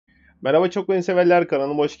Merhaba çok beni severler,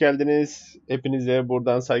 kanalıma hoş geldiniz. Hepinize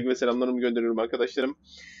buradan saygı ve selamlarımı gönderiyorum arkadaşlarım.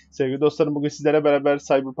 Sevgili dostlarım, bugün sizlere beraber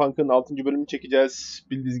Cyberpunk'ın 6. bölümünü çekeceğiz.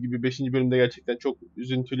 Bildiğiniz gibi 5. bölümde gerçekten çok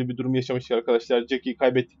üzüntülü bir durum yaşamıştık arkadaşlar. Jackie'yi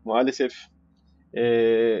kaybettik maalesef.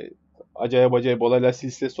 Acayip olaylar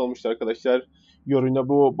silsilesi olmuştu arkadaşlar.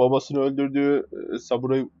 Yorinobu babasını öldürdü,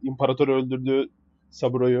 Saburo'yu, imparatoru öldürdü,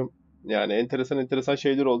 Saburo'yu. Yani enteresan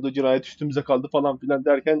şeyler oldu. Cinayet üstümüze kaldı falan filan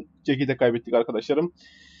derken Jackie'yi de kaybettik arkadaşlarım.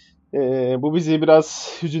 Bu bizi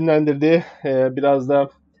biraz hüzünlendirdi. Biraz da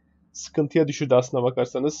sıkıntıya düşürdü aslına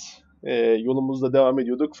bakarsanız. Yolumuzda devam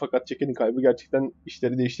ediyorduk. Fakat Jackie'nin kaybı gerçekten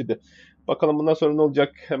işleri değiştirdi. Bakalım bundan sonra ne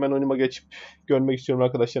olacak? Hemen oyunuma geçip görmek istiyorum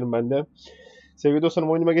arkadaşlarım ben de. Sevgili dostlarım,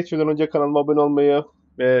 oyunuma geçmeden önce kanalıma abone olmayı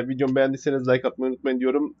ve videomu beğendiyseniz like atmayı unutmayın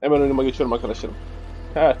diyorum. Hemen oyunuma geçiyorum arkadaşlarım.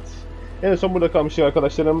 Evet. En son burada kalmıştık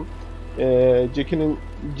arkadaşlarım. Jackie'nin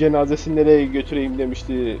cenazesini nereye götüreyim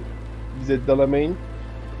demişti bize Delamain.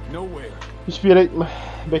 Hiçbir yere gitme.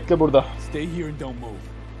 Bekle burada.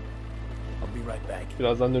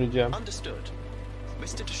 Birazdan döneceğim.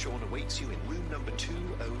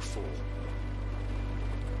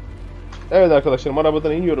 Evet arkadaşlarım,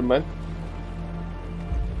 arabadan iniyorum ben.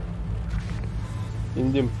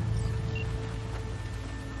 İndim.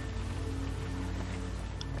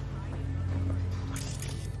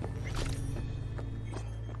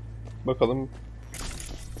 Bakalım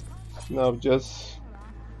ne yapacağız?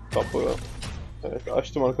 Kapı. Evet,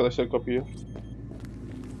 açtım arkadaşlar kapıyı.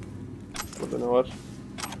 Burada ne var?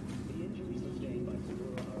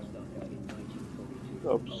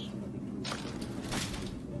 Ops.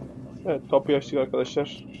 Evet, kapıyı açtık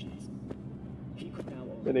arkadaşlar.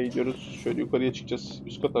 Nereye gidiyoruz? Şöyle yukarıya çıkacağız.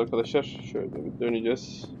 Üst kat arkadaşlar. Şöyle bir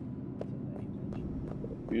döneceğiz.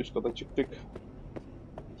 Bir üst kata çıktık.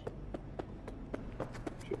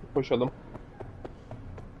 Şöyle koşalım.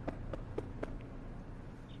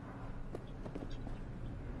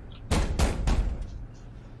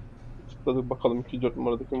 Tıkladık bakalım 204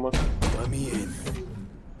 numarada kim var?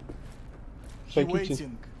 Sen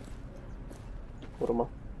kimsin? Koruma.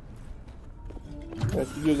 Evet,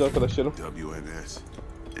 gidiyoruz arkadaşlarım.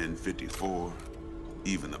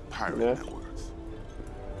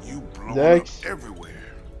 Ne? Dex.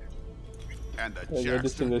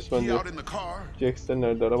 Neredesin resmen diyor. Jackson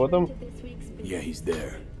nerede? Arabada mı? Yeah, he's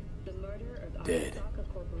there. Dead.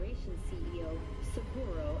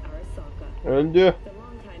 Öldü.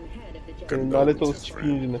 Senin lanet olası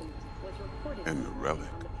çiftliğin yüzüne.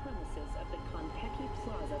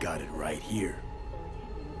 Got it right here.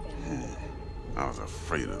 I was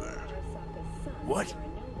afraid of that. What?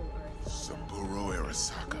 Saburo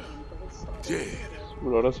Arasaka. Dead.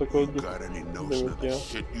 Bu Arasaka öldü. Got any notion Demek of the ya.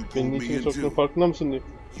 shit you pulled Benim me içine soktuğun into? farkında mısın diyor.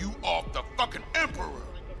 You off the fucking emperor.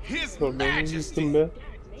 His Sorduğunu majesty. yıktım be.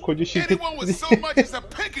 Koca şirket. Anyone with so much as a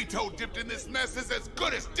pinky toe dipped in this mess is as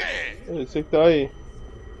good as dead. Ölsek daha iyi.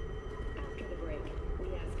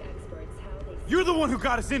 You're the one who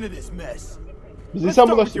got us into this mess. Bizi Let's sen start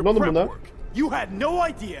with bulaştırdın your oğlum prep buna. work. You had no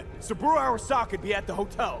idea Saburo Arasaka'd be at the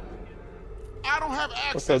hotel. I don't have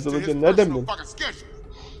access to his Nereden personal bildin? fucking schedule.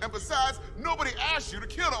 And besides, nobody asked you to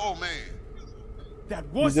kill the old man. That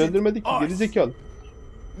Bizi wasn't öldürmedik ki, geri us. zekalı.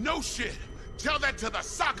 No shit. Tell that to the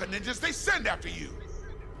soccer ninjas they send after you.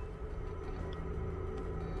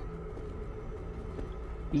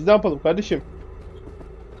 Biz ne yapalım kardeşim?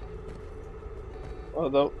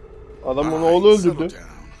 Adam onun Alright, oğlu settle öldürdü. down.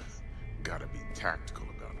 Gotta be tactical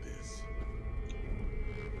about this.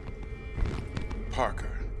 Parker.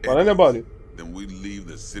 Bana ne bağırıyor? Then we leave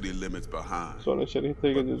the city limits behind. Sonra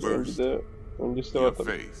şerifte gidiyoruz. Öncesi de var Your tabii.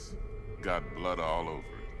 face got blood all over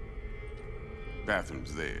it.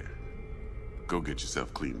 Bathroom's there. Go get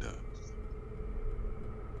yourself cleaned up.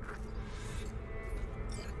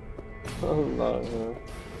 Allah ya.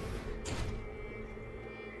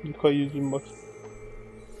 Yıka yüzüm bak.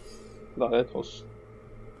 Lanet olsun.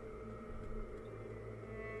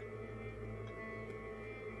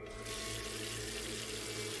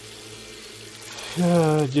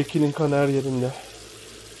 Ya, Jackie'nin kanı her yerinde.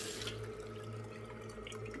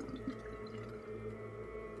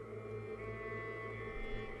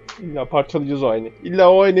 İlla parçalayacağız o aynayı.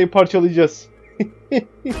 İlla o aynayı parçalayacağız.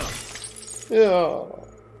 Ya.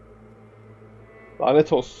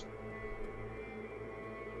 Lanet olsun.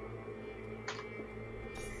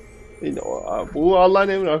 Yine bu Allah'ın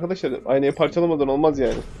emri arkadaşlar. Aynayı parçalamadan olmaz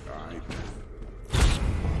yani.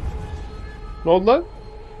 Ne oldu lan?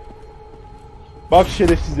 Bak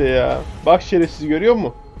şerefsize ya. Bak şerefsiz, görüyor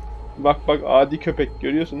musun? Bak adi köpek,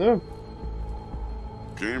 görüyorsun değil mi?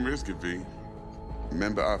 Game as could be.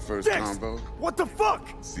 Remember our first Dex, combo? what the fuck?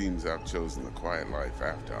 Seems I've chosen the quiet life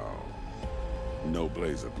after all. No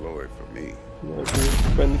blaze of glory for me. Ya,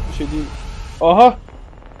 benlik bir şey değil. Aha!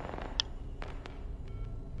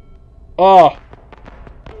 Ah!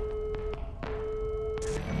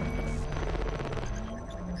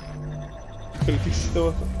 Kritik sistem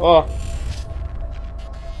var. Ah!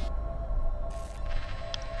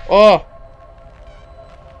 Ah!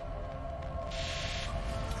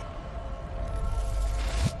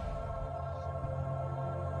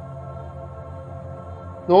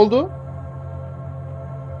 Ne oldu?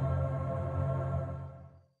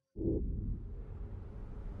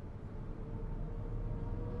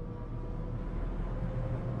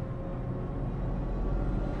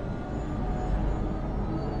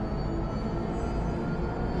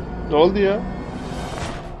 Ne oldu ya?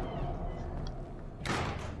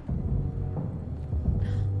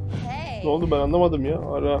 Ne oldu ben anlamadım ya.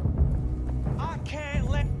 Ara.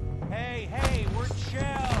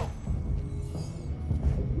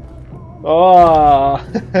 Aa!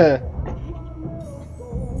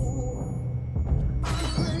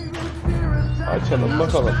 Açalım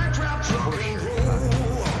bakalım.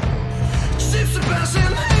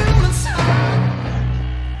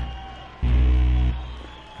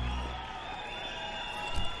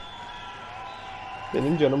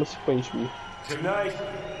 Benim canımı sıkmayın şimdi.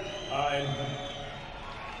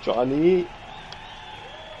 Johnny. I'm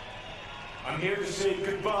here to say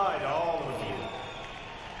goodbye to all of you.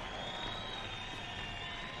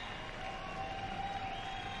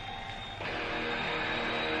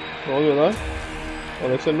 Ne oluyor lan?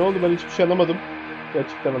 Arkadaşlar ne oldu? Ben hiçbir şey anlamadım.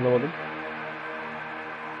 Gerçekten anlamadım.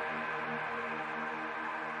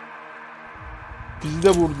 Bizi de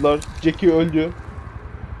vurdular. Jackie öldü.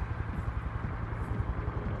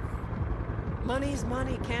 Money's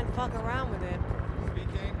money, can't fuck around with it.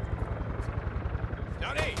 Speaking.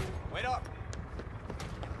 Johnny, wait up.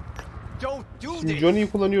 Don't do Şimdi this.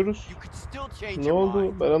 Johnny'yi kullanıyoruz. You could still change Ne your oldu?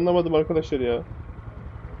 mind. Ben anlamadım arkadaşlar ya.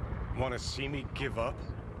 Want to see me give up?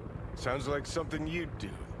 Sounds like something you'd do.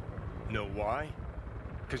 Know why?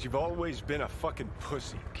 Because you've always been a fucking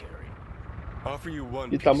pussy, Carrie. Offer you one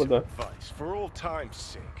piece of advice for old time's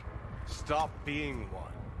sake. Stop being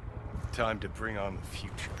one. Time to bring on the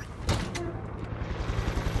future.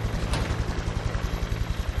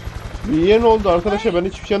 Bir yer ne oldu arkadaşlar? Ben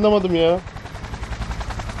hiçbir şey anlamadım ya. Love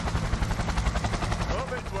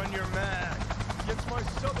it when you're mad. Gets my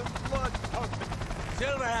southern blood pumping.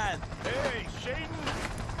 Silverhand. Hey, Shaden.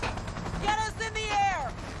 Get us in the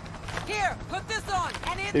air. Here, put this on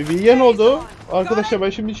and it's Bir ne oldu? Arkadaşlar ben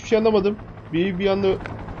şimdi hiçbir şey anlamadım. Bir anda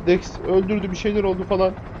Dex öldürdü, bir şeyler oldu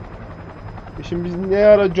falan. Şimdi biz ne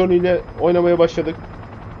ara Johnny ile oynamaya başladık?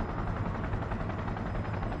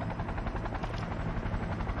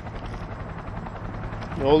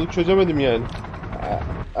 Ne oldu çözemedim yani.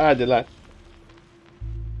 Hadi lan.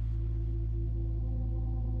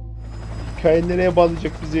 Hikaye nereye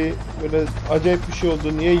bağlayacak bizi? Böyle acayip bir şey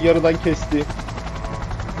oldu. Niye yarıdan kesti?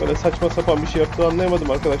 Böyle saçma sapan bir şey yaptı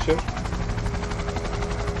anlayamadım arkadaşlar.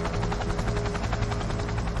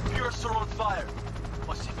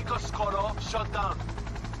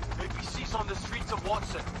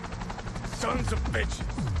 Sons of bitches.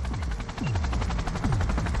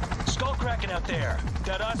 Skull cracking out there.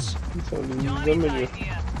 That us? Johnny's idea.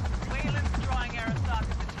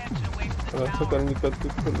 Sakın dikkatli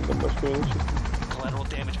konudan başka yolu çık. Collateral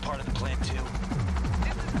damage part of the plan too.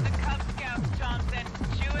 This is the Cub Scouts, Johnson.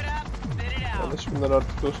 Chew it up, spit it out. Yanlış bunlar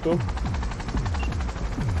artık dostum.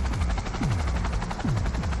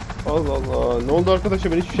 Allah Allah. Ne oldu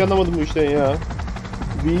arkadaşlar? Ben hiçbir şey anlamadım bu işten ya.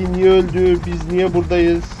 V niye öldü? Biz niye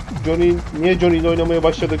buradayız? Niye Johnny ile oynamaya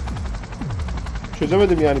başladık?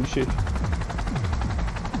 Çözemedim yani bir şey.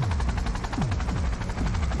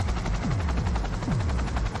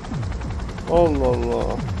 Allah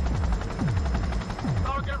Allah.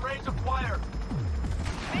 Target range of fire.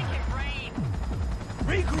 Make it rain.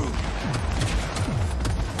 Regroup.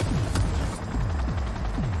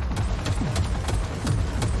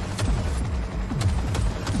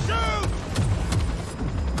 Shoot!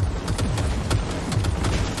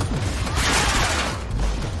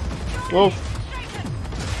 Of.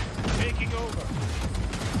 Taking over.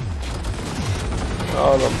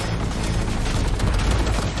 Ağlam.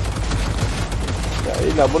 Ya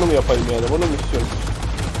illa bunu mu yapayım yani? Bunu mu istiyorum?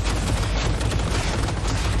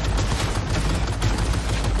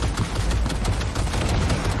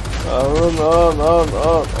 Al.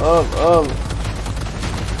 Al.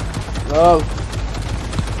 Al.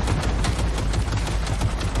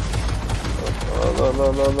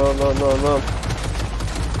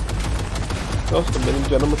 Dostum benim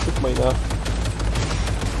canımı sıkmayın ha.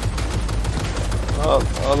 Al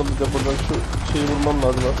bir de buradan şu şeyi vurmam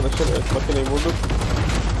lazım arkadaşlar. Evet, makineyi vurduk.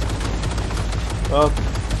 Al.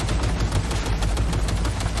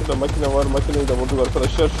 Burada makine var. Makineyi de vurduk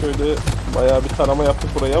arkadaşlar. Şöyle bayağı bir tarama yaptık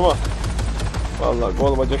burayı ama vallahi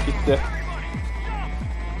gol bacak gitti.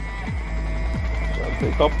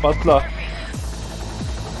 Çantayı kap, patla.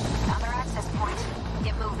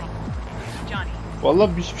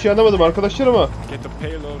 Vallahi hiçbir şey anlamadım arkadaşlar ama.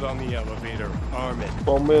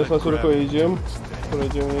 Bombayı asansöre koyacağım.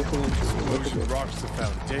 Koyacağım.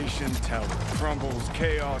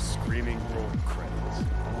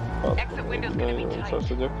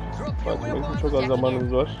 Sarsacak. Bakmak çok az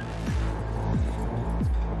zamanımız var.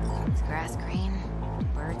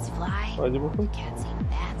 Hadi bakalım.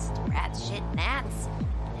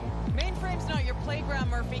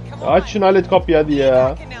 Aç şunu, alet kapıyı hadi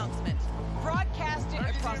ya.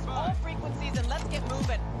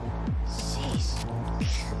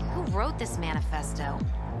 Wrote this manifesto?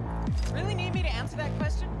 Really need me to answer that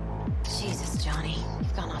question? Jesus, Johnny,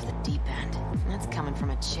 you've gone off the deep end. That's coming from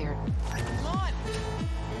a chair. Come on.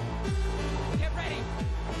 Get ready.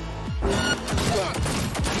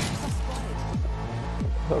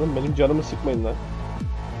 Oğlum benim canımı sıkmayın lan.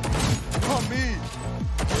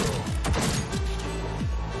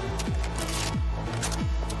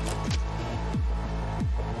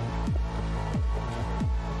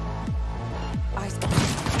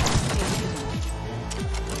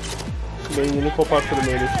 Beynini kopartırım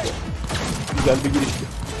öyle işte. Güzel bir girişti.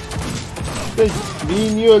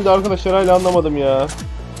 Lee niye öldü arkadaşlar, hala anlamadım ya.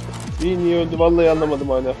 Lee niye öldü vallahi anlamadım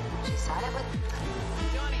hala.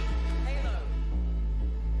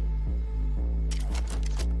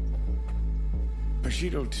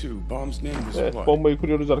 Evet, bombayı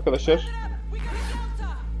kuruyoruz arkadaşlar.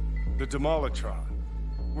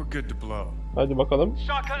 Hadi bakalım.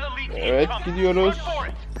 Evet, gidiyoruz.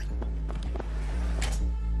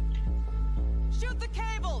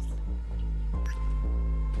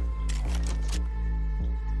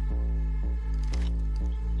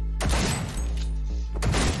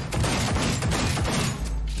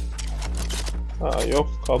 Ha yok,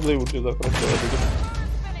 kabloyu vuracağız arkadaşlar.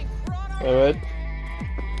 Evet.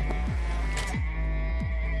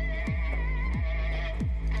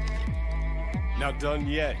 Not done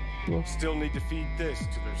yet. Still need to feed this to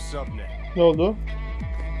their subnet. Ne oldu?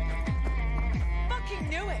 Fucking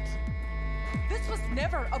knew it. This was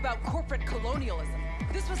never about corporate colonialism.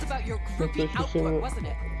 This was about your groupie output, wasn't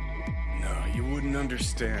it? No, you wouldn't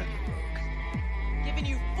understand. Giving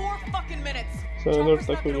you 4 fucking minutes. Sana 4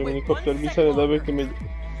 dakika önce helikopter bir sene daha beklemedi.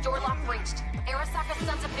 Door lock breached. Arasaka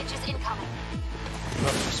sons of bitches incoming.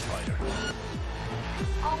 Love the spider.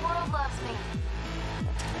 All world loves me.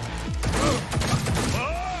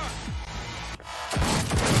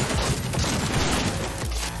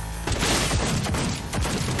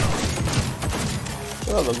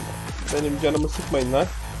 Oğlum benim canımı sıkmayın lan.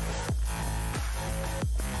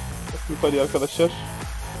 Yukarıya arkadaşlar.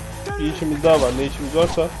 Bir işimiz daha var. Ne işimiz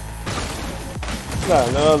varsa.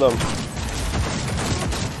 Lan oğlum.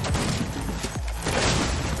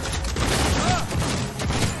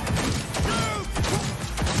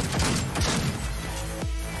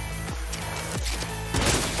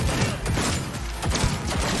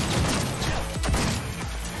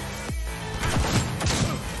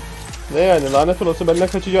 Ne yani, lanet olası benden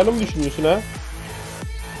kaçacağını mı düşünüyorsun ha?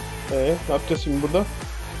 Ne yapacağız şimdi burada?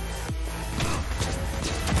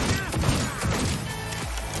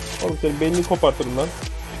 Oğlum senin beynini kopartırım lan.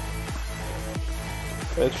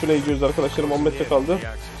 Evet, şuraya gidiyoruz arkadaşlarım, 10 metre kaldı.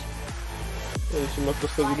 Evet, şimdi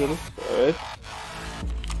noktasına gidiyoruz. Evet.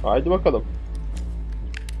 Haydi bakalım.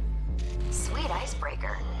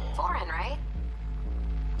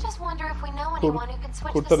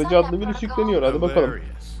 Kurtarıcı adlı virüs yükleniyor. Hadi bakalım.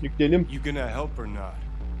 Yükleyelim.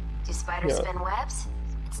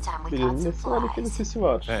 Birinin de sağlıklı sesi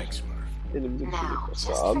var. Elimizde bir şey yok.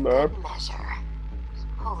 Sağ ol Merhaba.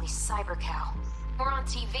 Holy cybercow. We're on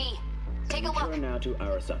TV. Take a look. Return now to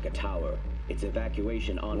Arasaka Tower. Its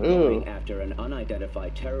evacuation ongoing after an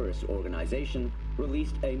unidentified terrorist organization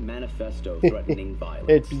released a manifesto threatening violence.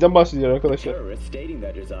 Evet, bizden bahsediyor arkadaşlar.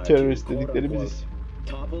 Terörist dedikleri biziz.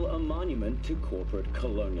 Topple a monument to corporate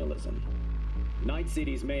colonialism.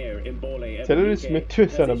 Terörist mi? Tüh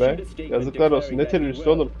sana be. Yazıklar olsun. Ne teröristi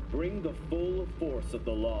oğlum?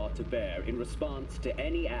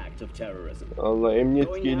 Allah,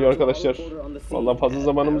 emniyet geliyor arkadaşlar. Vallahi fazla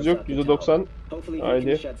zamanımız yok. %90.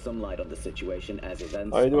 Haydi.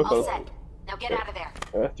 Haydi bakalım.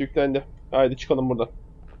 Evet, yüklendi. Haydi çıkalım buradan.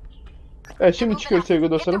 Evet, şimdi çıkıyoruz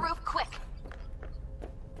sevgili dostlarım.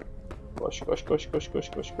 Koş koş koş koş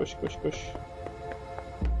koş koş koş koş koş.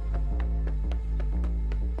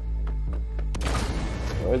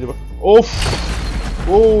 Hadi bak. Of.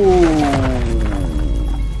 Oo.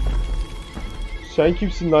 Sen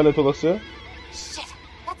kimsin lanet olası? Shit,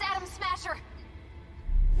 that's Adam Smasher.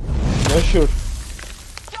 Smasher.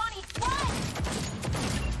 Johnny,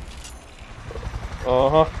 run!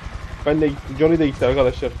 Aha. Ben de gittim. Johnny de gitti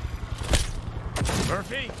arkadaşlar.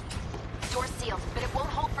 Murphy? Door's sealed, but it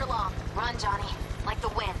won't hold for long. Run, Johnny, like the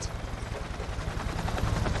wind.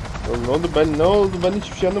 Ne oldu? Ben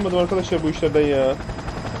hiçbir şey anlamadım arkadaşlar bu işlerden ya.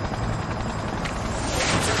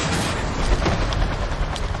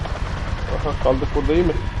 Aha, kaldık burada, iyi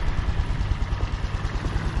mi?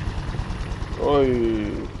 Oy,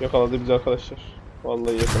 yakaladı bizi arkadaşlar.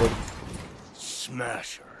 Vallahi yakaladı.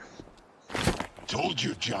 Smasher. Told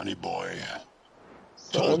you, Johnny boy.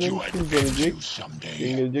 Sana Told ne you I'd biçim fix gelecek? you someday.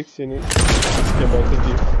 Gelecek seni.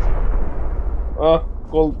 Geberteceğim. Ah,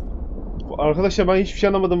 gol. Arkadaşlar ben hiçbir şey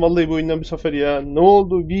anlamadım vallahi bu oyundan bir sefer ya. Ne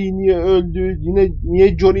oldu? V niye öldü? Yine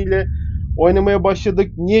niye Johnny ile oynamaya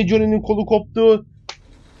başladık? Niye Johnny'nin kolu koptu?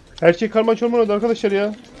 Her şey karman çorman oldu arkadaşlar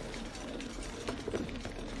ya.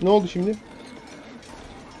 Ne oldu şimdi?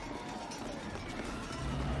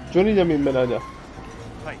 Johnny ile miyim ben hala?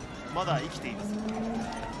 Hayır, まだ生きています。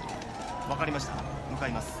わかりました。向か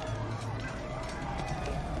います。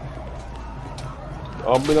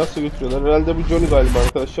 Ambulansa götürüyorlar. Herhalde bu Johnny galiba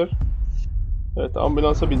arkadaşlar. Evet,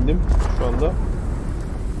 ambulansa bindim şu anda.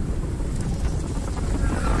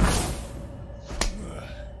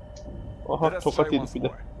 Aha, tokat yedik bir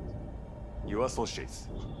de. Your associates.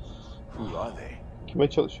 Who are they? Kime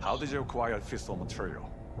çalışıyor? How did you acquire fissile material?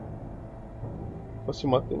 Nasıl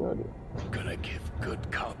madde ne arıyor? Gonna give good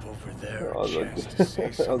cop over there a Az chance to say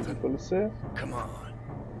önce something. polise. Come on.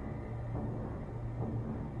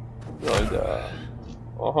 Hayda.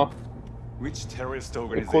 Aha. Which terrorist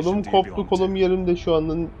organization Kolum do you koptu, belong kolum to? yerimde şu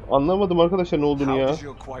an. Anlamadım arkadaşlar ne olduğunu ya. How did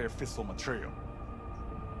you acquire fissile material?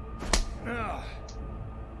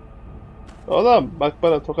 Oğlum bak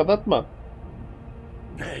bana tokat atma.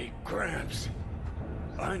 Hey, Gramps.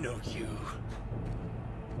 I know you.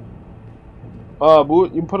 Aa, bu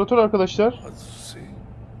imparator arkadaşlar.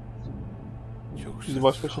 Bizi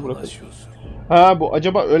baş başa bırakın. Ha, bu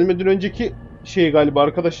acaba ölmeden önceki şey galiba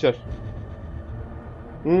arkadaşlar.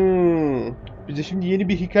 Bize şimdi yeni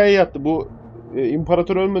bir hikaye yattı. Bu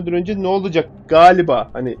imparator ölmeden önce ne olacak galiba,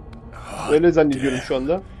 hani öyle zannediyorum şu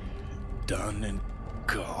anda. Done and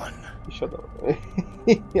gone. İş adamı.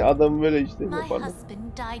 Adam böyle işte My yaparlar.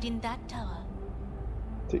 husband died in that tower.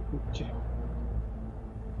 Teknikçi.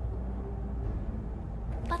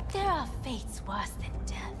 But there are fates worse than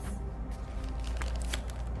death.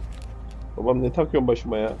 Babam ne takıyorsun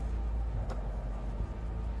başıma ya?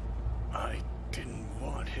 I didn't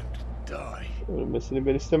want him to die. Ölmesini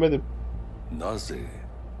ben istemedim.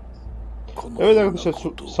 Evet arkadaşlar,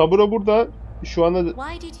 Saburo burada. Şu anda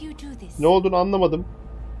Why did you do this? ne olduğunu anlamadım.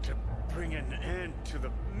 To bring an end to the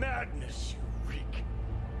madness you wreak.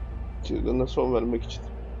 Çılgınlığa son vermek için.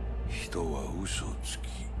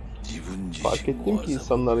 Fark ettim ki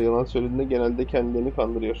insanlar yalan söylediğinde genelde kendilerini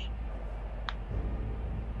kandırıyor.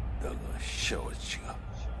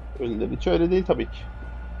 Ölüler hiç öyle değil tabii ki.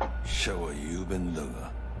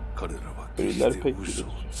 Ölüler pek bilir.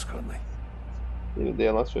 Yine de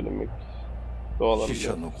yalan söylemek doğal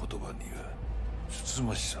anlamda.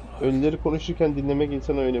 Ölüleri konuşurken dinlemek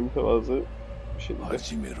insana öyle mütevazı bir şey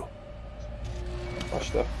değil.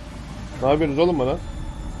 Başla. Ne yapıyorsunuz oğlum bana?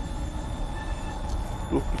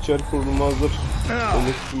 Ruh biçer kurulmazdır.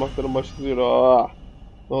 Öyle tutulmakların başlıyor.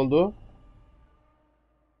 Ne oldu?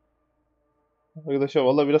 Arkadaşlar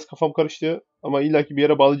vallahi biraz kafam karıştı. Ama illaki bir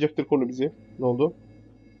yere bağlayacaktır konu bizi. Ne oldu?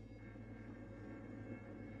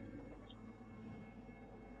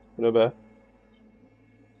 Bu ne be?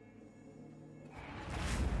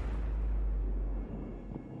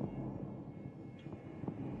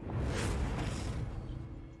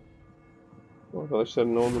 Arkadaşlar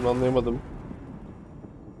ne olduğunu anlayamadım.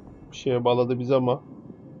 Bir şeye bağladı bizi ama.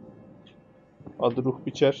 Adı ruh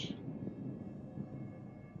biçer.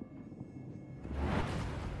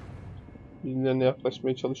 Birilerine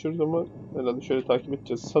yaklaşmaya çalışıyoruz ama herhalde şöyle takip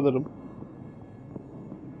edeceğiz sanırım.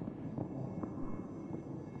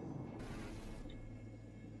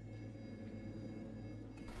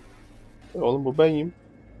 Oğlum bu benim.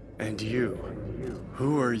 And you?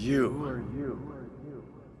 Who are you?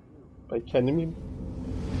 Ben kendimim.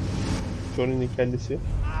 Johnny'nin kendisi.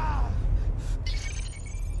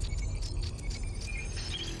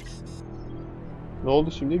 Ne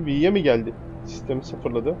oldu şimdi? V'ye mi geldi? Sistemi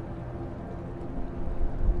sıfırladı.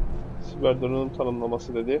 Siber donanım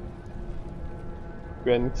tanımlaması dedi.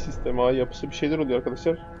 Güvenlik sistemi ağ yapısı bir şeyler oluyor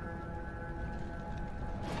arkadaşlar.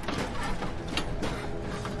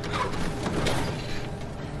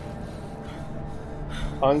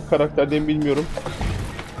 Hangi karakterdeyim bilmiyorum.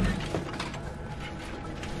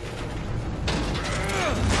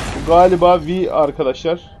 Bu galiba V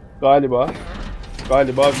arkadaşlar. Galiba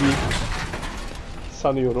V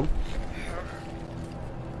sanıyorum.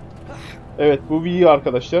 Evet bu V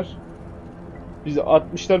arkadaşlar. Bizi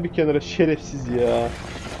atmışlar bir kenara, şerefsiz ya.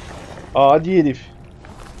 Adi herif.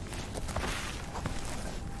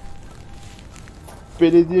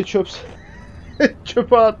 Belediye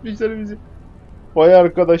çöpe atmışlar bizi. Vay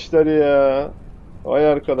arkadaşlar ya. Vay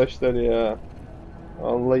arkadaşlar ya.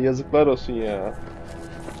 Allah yazıklar olsun ya.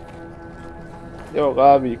 Yok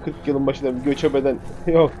abi 40 yılın başında bir göçebeden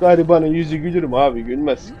yok, garibanın yüzü gülür mü abi?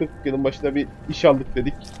 Gülmez. 40 yılın başında bir iş aldık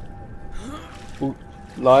dedik. Bu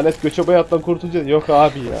lanet göçebe hayattan kurtulacağız. Yok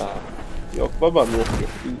abi ya. Yok babam, yok.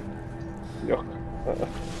 Yok.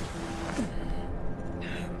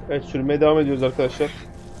 Evet, sürmeye devam ediyoruz arkadaşlar.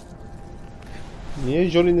 Niye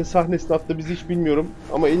Johnny'nin sahnesini attı bizi hiç bilmiyorum.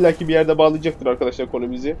 Ama illaki bir yerde bağlayacaktır arkadaşlar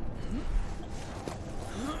konu bizi.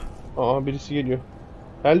 Aa, birisi geliyor.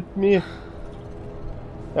 Help me.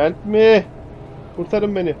 Help me.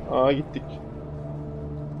 Kurtarın beni. Aa, gittik.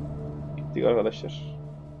 Gittik arkadaşlar.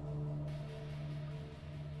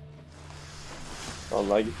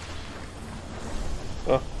 Vallahi gittik.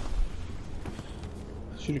 Ah.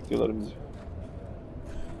 Sürüklüyorlar bizi.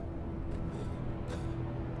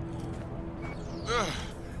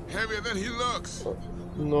 Heavier than he looks.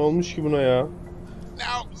 Ne olmuş ki buna ya? Now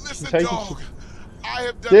listen, Sen dog. kimsin? I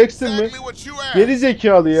have done Dexter mi? exactly what you asked. Geri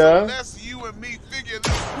zekalı ya. So let's you and me figure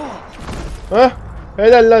this out. Hah?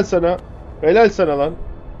 Helal lan sana. Helal sana lan.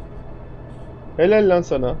 Helal lan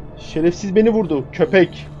sana. Şerefsiz beni vurdu.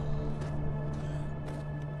 Köpek.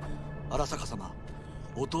 荒坂様、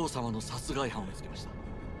お父様の殺害犯を見つけました。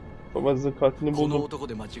 Babasının katilini この buldum. 男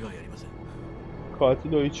で間違いありません。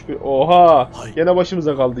 Katil o hiçbir... Oha! Hayır. Gene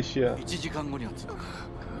başımıza kaldı iş ya. 1時間後には着く。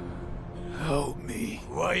 Help me.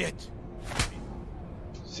 Wyatt!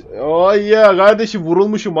 Ay ya kardeşim,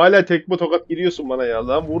 vurulmuşum, hala tekme tokat giriyorsun bana ya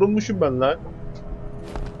lan. Vurulmuşum ben lan.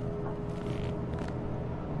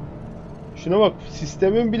 Şuna bak,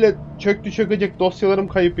 sistemin bile çökecek, dosyalarım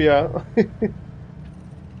kayıp ya.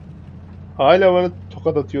 Hala bana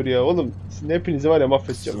tokat atıyor ya oğlum. Sizin hepinizi var ya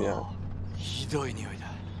mahvedeceğim ya. ひどい匂いだ。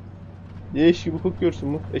 Leş gibi kokuyorsun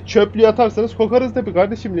mu? Çöplüğe atarsanız kokarız tabii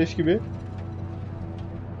kardeşim, leş gibi.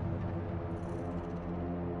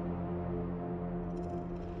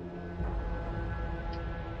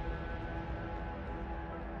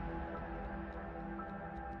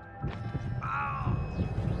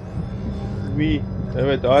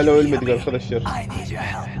 Evet, hala ölmedik arkadaşlar.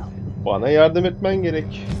 Bana yardım etmen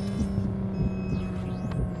gerek.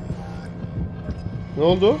 Ne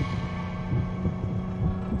oldu?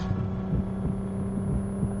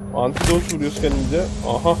 Antidot vuruyoruz kendimize.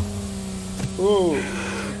 Aha. Oo.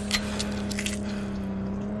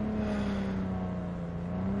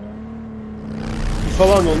 Bir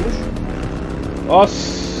falan olmuş. As.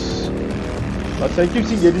 Lan sen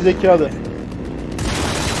kimsin geri zekalı?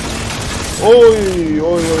 Oy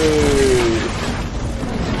oy oy.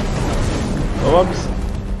 Tamam biz.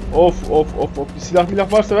 Of. Bir silah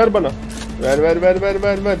milah varsa ver bana.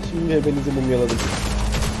 Ver. Şimdi hepinizi mumyaladım.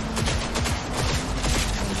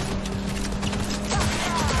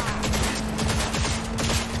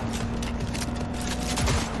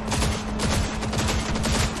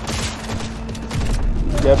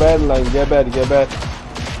 Geber lan, geber.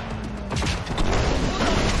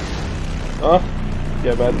 Ah,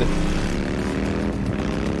 geberdi.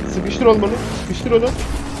 Sıkıştır oğlum onu, sıkıştır onu.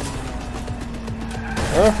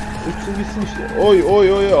 Hah, uçsun gitsin işte. Oy,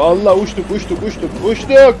 Allah, uçtuk.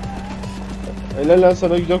 Helal lan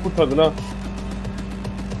sana, güzel kurtardın ha.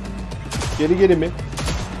 Geri mi?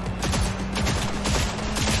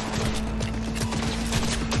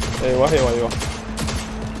 Eyvah.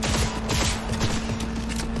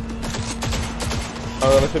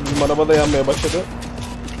 Arkadaşlar bizim araba da yanmaya başladı.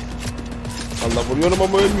 Allah, vuruyorum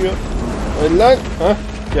ama ölmüyor. Öl lan. Hah,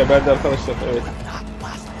 geberdi arkadaşlar, evet.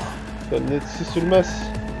 Netsi sürmez.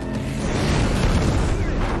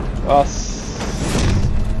 As.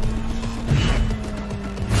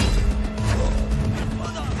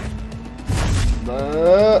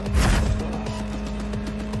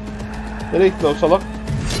 Nereye gitti o salak?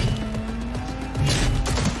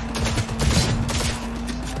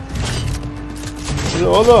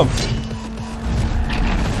 Oğlum.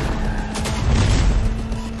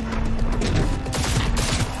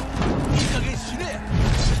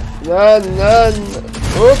 Lan.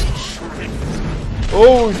 Hop.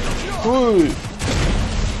 Oy. Huy.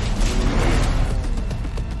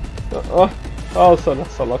 Ah. Al sana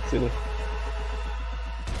salak seni.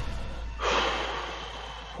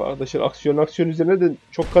 Arkadaşlar aksiyon üzerine de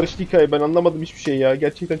çok karıştı hikaye. Ben anlamadım hiçbir şey ya.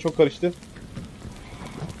 Gerçekten çok karıştı.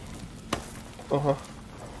 Aha.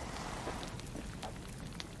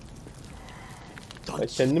 Ya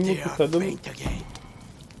kendim mi kurtardım?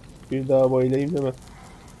 Bir daha bayılayım deme.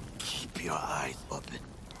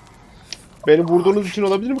 Beni vurduğunuz için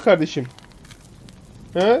olabilir mi kardeşim?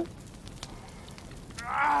 He?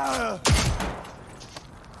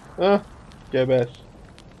 Hah. Geber.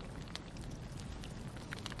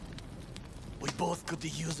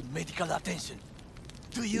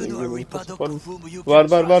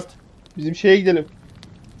 Var. Bizim şeye gidelim.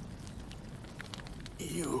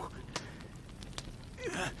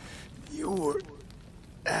 You were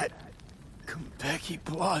at Compeki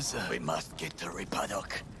Plaza. We must get to Ripadok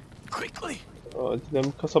quickly.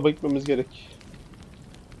 Acilen kasaba gitmemiz gerek.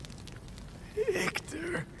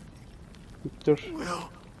 Victor will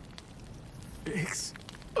fix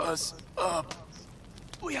us up.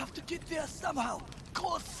 We have to get there somehow.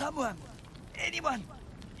 Call someone. Anyone.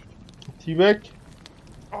 T-Bag.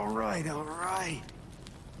 All right.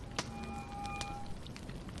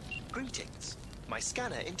 Greetings. My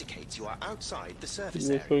scanner indicates you are outside the surface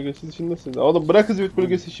Hizmet area. bölgesi dışındasın. Oğlum bırak hizmet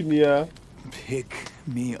bölgesi şimdi ya. Pick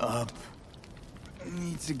me up.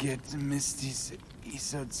 Need to get to Misty's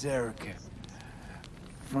esoterica.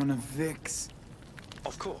 Front of Vic's.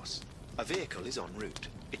 Of course. A vehicle is en route.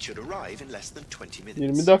 It should arrive in less than 20 minutes.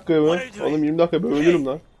 20 dakika mı? Oğlum 20 dakika ben ölürüm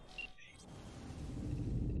lan.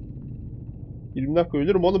 20 dakika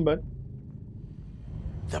ölürüm oğlum ben.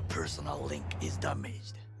 The personal link is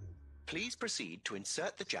damaged. Please proceed to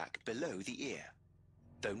insert the jack below the ear,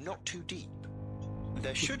 though not too deep.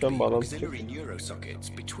 There should be auxiliary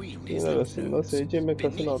neurosockets between these arasında SC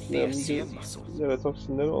mekasının altında yardımcı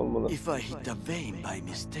nörotoksinleri olmalı. If I hit the vein by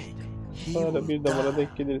mistake, Sonra bir damara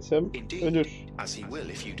denk gelirsem ölür.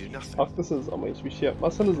 Haklısınız ama hiçbir şey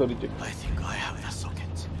yapmazsanız ölecek.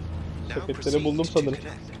 Soketleri buldum sanırım.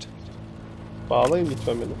 Bağlayın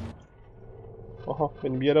lütfen beni. Aha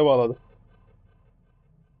beni bir yere bağladı.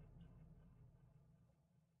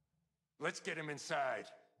 Let's get him inside.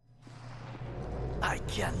 I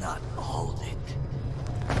cannot hold it.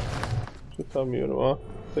 Tutamıyorum ha.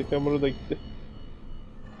 Tekamuru da gitti.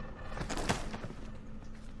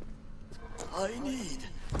 I need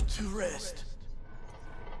to rest.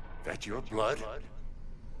 That your blood?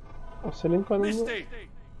 O senin kanın mı?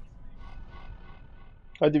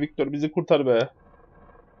 Hadi Victor bizi kurtar be.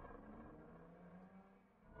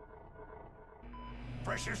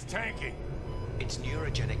 Pressure's tanking. It's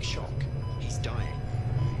neurogenic shock. He's dying.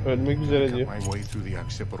 Ölmek üzere diyor.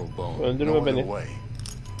 Öldürme beni.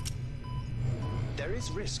 There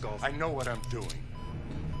is risk of. I know what I'm doing.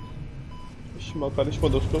 İşime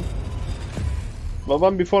karışma dostum.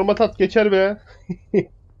 Babam bir format at geçer be.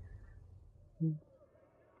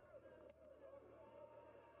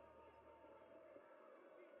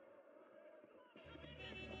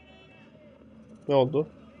 Ne oldu?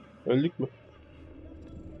 Öldük mü?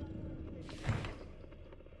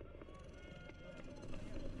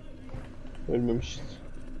 Ölmemişiz.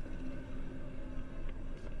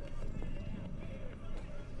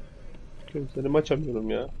 Gözlerimi açamıyorum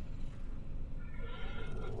ya.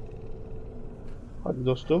 Hadi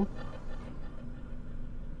dostum.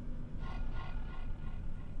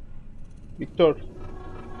 Victor.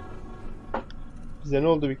 Bize ne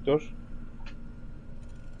oldu Victor?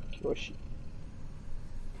 Kiyoshi.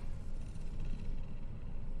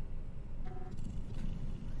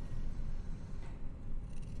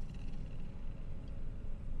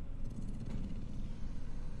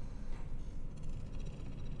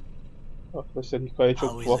 Arkadaşlar hikaye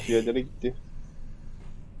çok tuhaf yerlere gitti.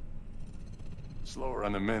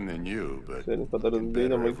 Senin kadar hızlı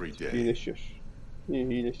değil ama iyileşiyor.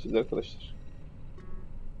 İyileşeceğiz arkadaşlar.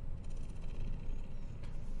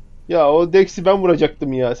 Ya o Dex'i ben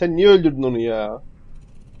vuracaktım ya. Sen niye öldürdün onu ya?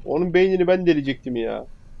 Onun beynini ben delecektim ya.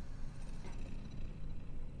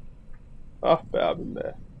 Ah be abim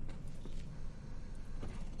be.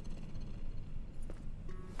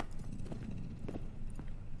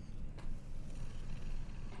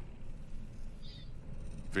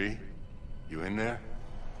 V, you in there?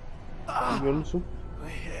 Biliyor musun?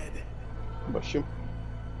 Başım.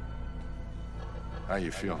 How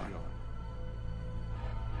you feeling?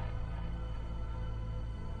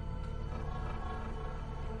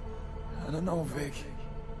 I don't know, Vic.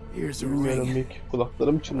 Ears are Bilmiyorum ringing. Vic.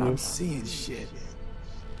 Kulaklarım çınlıyor. I'm seeing shit.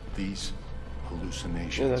 These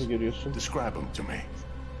hallucinations. Neler görüyorsun? Describe them to me.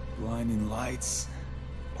 Blinding lights.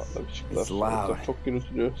 Patlak ışıklar. Çok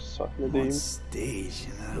gürültülü. Sahnedeyim.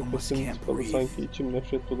 Nefesim tıkalı sanki içim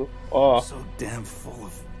nefret dolu. Aa. So damn full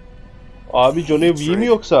of Abi Johnny V mi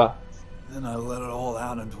yoksa? Then I let it all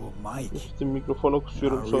out into a mic. İşte mikrofona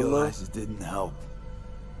kusuyorum sonra. realized it didn't help.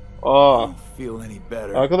 Aa. I don't feel any better.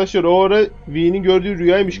 Arkadaşlar o ara V'nin gördüğü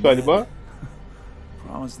rüyaymış galiba.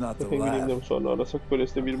 Promise not to Bakın laugh. gideyim sonra arasak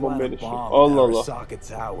böylesine bir bomba Plant a eleştiriyor. bomb Allah in Allah. Arasaka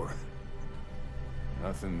Tower.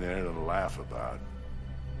 Nothing there to laugh about.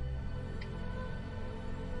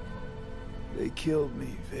 They killed me,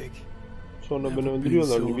 Vic. Sonra beni Never been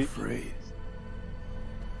öldürüyorlar so gibi. afraid.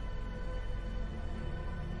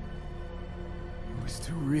 It was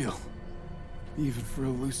too real, even for a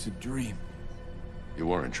lucid dream. You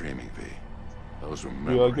weren't dreaming, V. Those were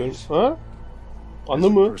Rüya gör. memories. Ha? Anı There's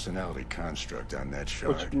a mı? personality construct on that O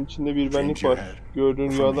shard. çipin içinde bir benlik Dreams you var. had Gördüğün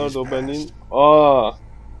from rüyalar his da o past. benliğin.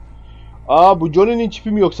 Bu Johnny'nin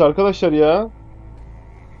çipi mi yoksa arkadaşlar ya?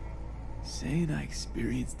 Saying I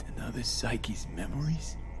experienced another psyche's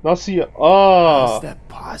memories? Nasıl ya? How's that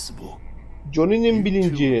possible? Johnny'nin You two were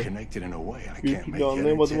bilinci. connected in a way I Bir can't türlü make head and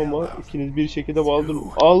anlayamadım tail ama of. ikiniz bir şekilde bağladınız.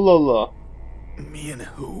 Allah Allah. Me and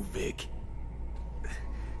who, Vic?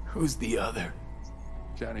 Who's the other?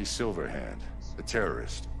 Johnny Silverhand, the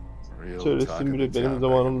terrorist. Real talk Teröristin of biri the benim town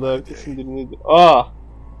zamanımda back in the herkesin day. diliniydi.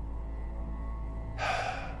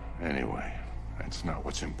 Anyway, that's not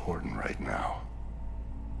what's important right now.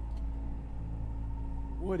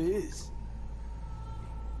 What is?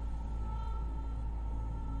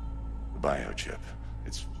 The biochip.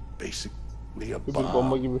 It's basically a Bir bomba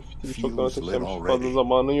bomb. gibi fitili Fuse çoktan lit ateşlenmiş. already. Fazla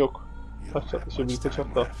zamanın yok. You Kaç don't have çatışa much birlikte time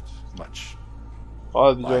çatla. left. Much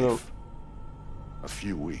Hadi canım. life. A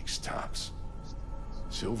few weeks tops.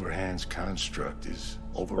 Silverhand's construct is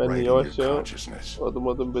Ben overriding yavaş your yavaş consciousness. adım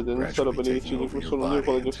adım bedenini Gradually sarabele taking geçirecek over ve your sonunda yok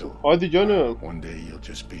body olacaksın. until Hadi canım. one day you'll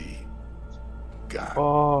just be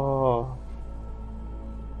gone.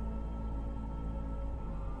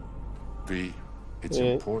 V, it's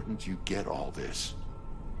important you get all this.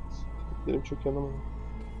 Benim çok yanamadım.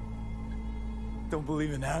 Don't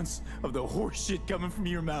believe an ounce of the horse shit coming from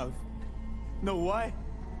your mouth. Know why?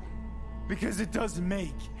 Because it doesn't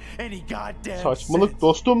make any goddamn Saçmalık sense.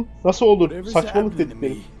 dostum. Nasıl olur? Whatever's Saçmalık happening to me,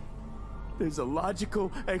 dediklerim. there's a logical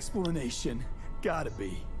explanation. Gotta be.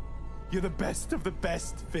 You're the best of the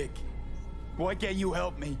best, Vic. Why can't you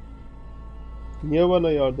help me? Niye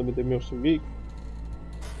bana yardım edemiyorsun Vic?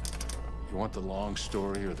 You want the long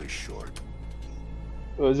story or the short?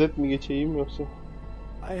 Özet mi geçeyim yoksa?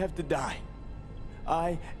 I have to die.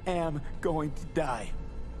 I am going to die.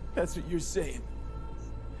 That's what you're saying.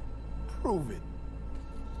 Prove it.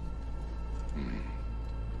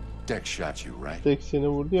 Deck shot you, right? Tek seni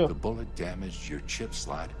vurdu ya. The bullet damaged your chip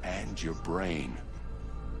slot and your brain.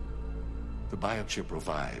 The biochip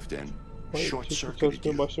revived and short-circuited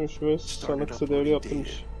Çalışmaya you. başlamış ve sana kısa devre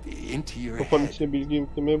yaptırmış. Into your Kafanın head. içine bilgi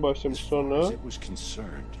yüklemeye başlamış sonra. It was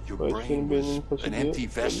concerned, your Belki brain senin was beyninin an taşıdığı empty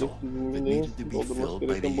vessel bellek that dilimini needed to be doldurması filled by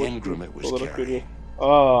gereken the boş engram bir it was olarak görüyor.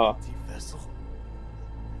 carrying. Vessel.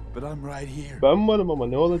 But I'm right here. Ben varım ama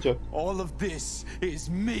ne olacak? All of this is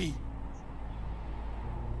me.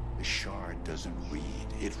 The shard doesn't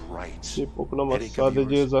read, it writes. Çip okunamaz, Headache of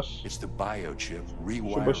sadece yours, yazar. it's the biochip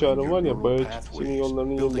Şu baş rewiring ağrım var your ya, neural biochip senin pathways,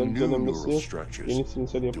 yollarının building yeniden new neural düzenlenmesi, structures, yeni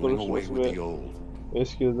sinirsel yapılar doing away oluşturması with ve the old.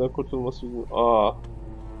 eskilerden kurtulması için.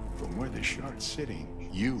 From where the shard's sitting,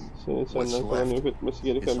 you, Senin what's senden kalan left, yok etmesi is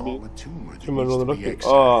gereken all bir the tumor that tümör needs to olarak be bir.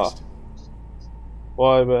 excised.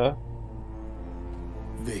 Vay be.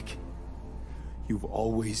 Vic, you've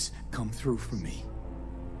always come through for me.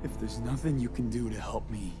 If there's nothing you can do to help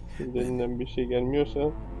me, Şimdi elinden bir şey gelmiyorsa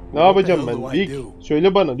ne yapacağım ben? Vic,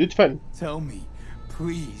 söyle bana lütfen. tell me,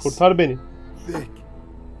 please. Kurtar beni. Vic.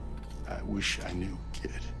 I wish I knew,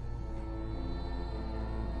 kid.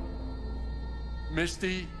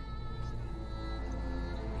 Misty,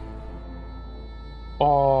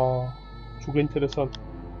 Çok enteresan.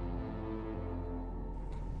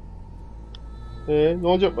 Ne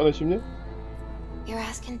olacak bana şimdi? You're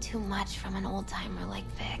asking too much from an old timer like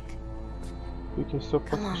Vic. Bir kez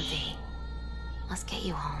stop Come on, bakmış. V. Let's get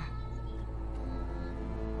you home.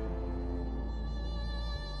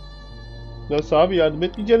 Nasıl abi, yardım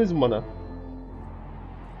etmeyeceksiniz mi bana?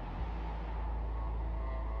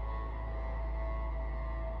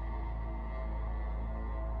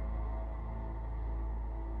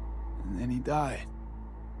 And then he died.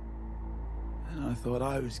 And I thought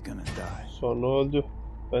I was gonna die. Sonra öldü.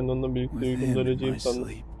 Ben de onunla birlikte With him uykumda in öleceğim my sandım.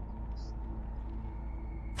 sleep.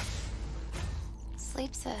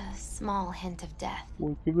 Sleep's a small hint of death.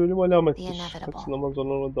 Uyku bölüm alamettir. The inevitable. Kaçınılmaz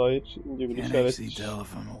olana dair ince bir Can't actually işarettir. tell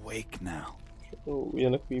if I'm awake now.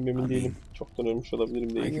 Uyanık mıyım emin I değilim. Çoktan ölmüş olabilirim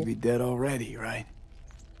I değil could mi? be dead already, right?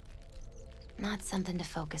 Not something to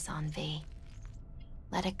focus on, V.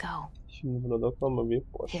 Let it go. Şimdi buna odaklanma bir.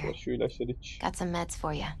 Boş ver şu ilaçları iç. Got some meds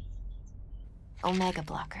for you. Omega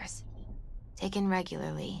blockers. Taken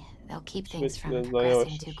regularly, they'll keep things from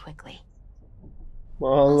progressing too quickly.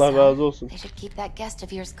 Allah razı olsun. They should keep that guest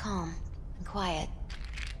of yours calm and quiet.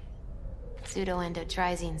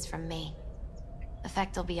 Pseudoendotrizines from me.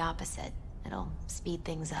 Effect will be opposite. It'll speed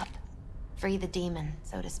things up. Free the demon,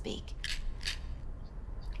 so to speak.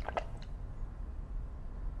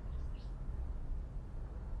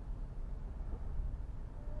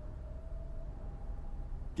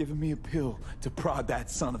 Giving me a pill to prod that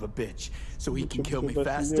son of a bitch so he can kill me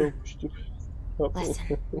faster.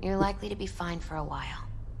 Listen, you're likely to be fine for a while.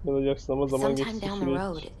 Sometime down the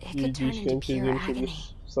road, it could turn into pure agony.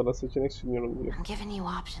 Sana seçenek sunuyorum diyor. I'm giving you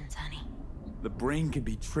options, honey. The brain can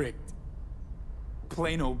be tricked.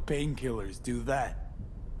 Plain old painkillers do that.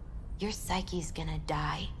 Your psyche's gonna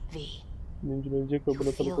die, V. Ölecek ve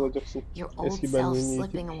buna tanık olacaksın. Eski benliğini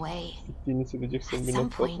yitip gittiğini hissedeceksin. Bir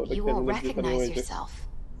nokta sonra kendini bir tanımayacaksın.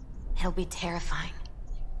 It'll be terrifying.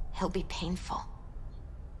 It'll be painful.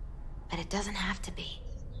 But it doesn't have to be.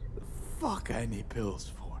 The fuck I need pills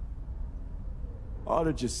for? Ought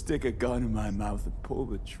to just stick a gun in my mouth and pull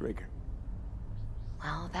the trigger.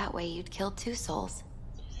 Well, that way you'd kill two souls.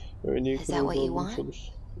 Is that what you want?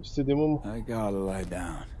 İstediğim o. I gotta lie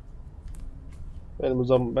down.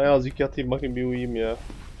 Ben azıcık yatayım bakayım bir uyuyayım ya.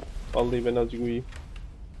 Vallahi ben azıcık uyuyayım.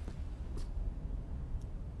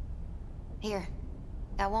 Here,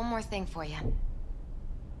 got one more thing for you.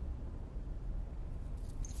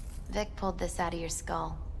 Vic pulled this out of your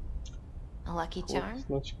skull. A lucky charm?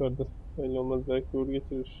 Ortasından çıkardı. Belli olmaz belki uğur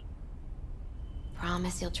getirir.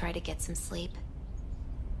 Promise you'll try to get some sleep.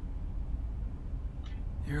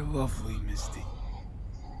 You're lovely, Misty.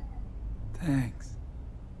 Thanks.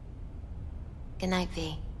 Good night, V.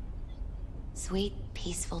 Sweet,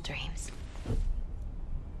 peaceful dreams.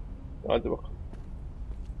 Hadi bakalım.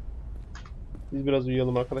 Biz biraz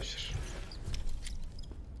uyuyalım arkadaşlar.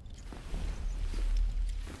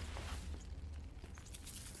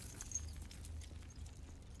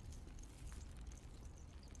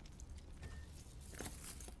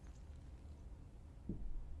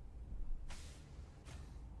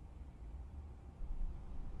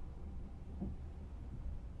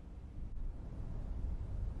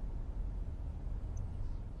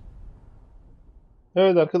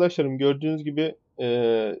 Evet arkadaşlarım, gördüğünüz gibi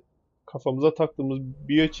kafamıza taktığımız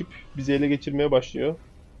biochip bizi ele geçirmeye başlıyor.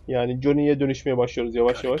 Yani Johnny'ye dönüşmeye başlıyoruz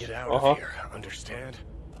yavaş yavaş. Aha.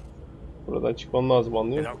 Buradan çıkmam lazım,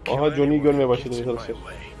 anlıyor musun? Aha, Johnny'yi görmeye başladım arkadaşlar.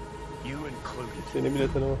 Seni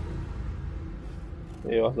bile tanımam.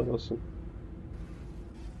 Eyvahlar olsun.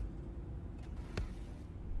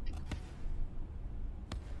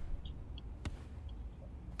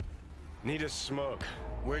 Need a smoke.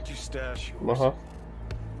 Where'd you stash yours? Aha.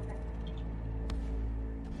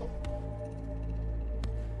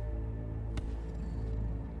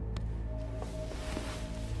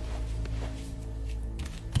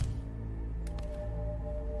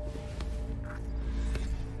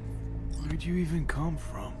 Where'd you even come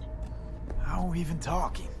from? How are we even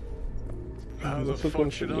talking? Nasıl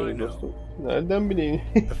konuşuyoruz dostum? Nereden bileyim?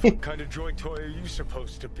 The fuck kind of droid toy are you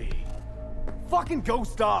supposed to be? Fucking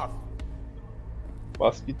ghost off!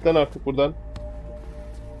 Bas git lan artık buradan.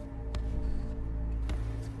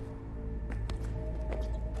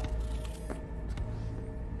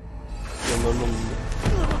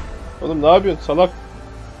 Oğlum ne yapıyorsun salak?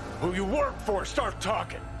 Who you work for? Start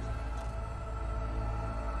talking.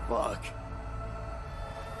 Fuck.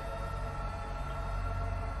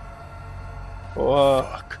 Oha.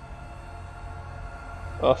 Fuck.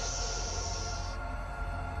 As.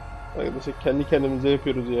 Arkadaşlar kendi kendimize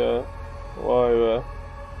yapıyoruz ya. Vay be.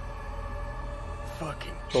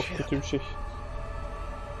 Fucking çok chip. kötü bir şey.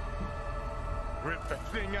 Rip the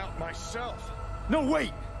thing out myself. No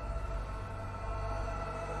wait.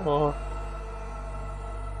 Aha.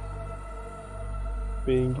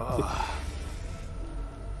 Beyin gitti.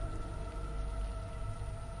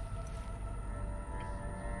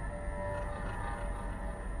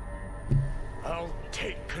 I'll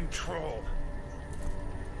take control.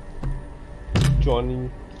 Johnny.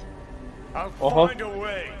 I'll Aha. find a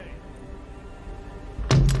way.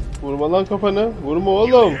 Vurma lan kafanı. Vurma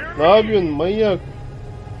oğlum. Ne yapıyorsun manyak?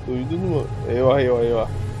 Duydun mu? Eyvah eyvah eyvah.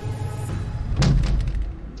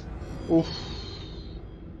 Uf.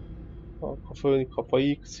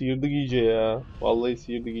 Kafayı sıyırdı iyice ya. Vallahi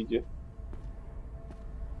sıyırdı iyice.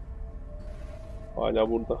 Hala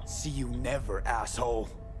burada. See you never, asshole.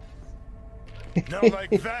 Now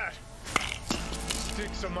like that.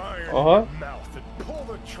 Stick some iron in your mouth and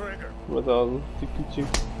pull the trigger. Hadi ağzını tıklı çık.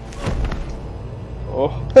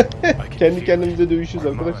 Oh. Kendi kendimize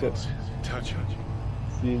dövüşüyoruz arkadaşlar.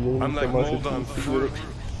 Sinirlerim temas ettiğini hissediyorum.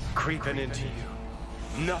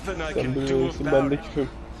 Sen beni öylesin, ben de küfüm.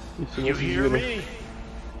 İçime sızıyorum.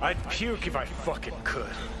 I'd puke if I fucking could.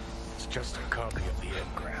 It's just a copy of the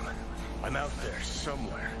engram. I'm out there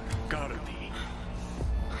somewhere. Gotta be.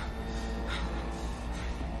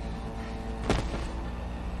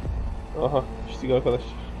 Aha, içtik arkadaş.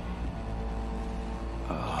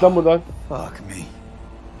 Git lan buradan. Fuck me.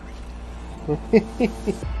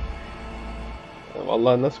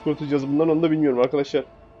 Vallahi nasıl kurtulacağız bundan onu da bilmiyorum arkadaşlar.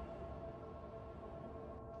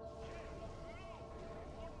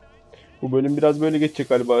 Bu bölüm biraz böyle geçecek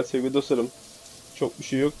galiba sevgili dostlarım. Çok bir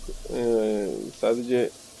şey yok. Sadece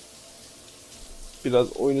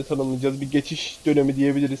biraz oyunu tanımlayacağız. Bir geçiş dönemi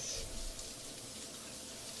diyebiliriz.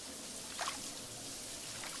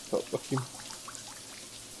 Bak bakayım.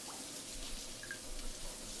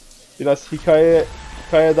 Biraz hikaye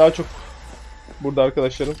daha çok burada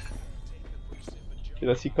arkadaşlarım.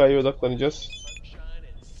 Biraz hikayeye odaklanacağız.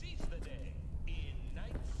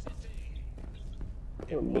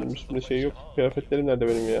 Benim üstümde şey yok. Kıyafetlerim nerede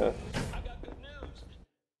benim ya?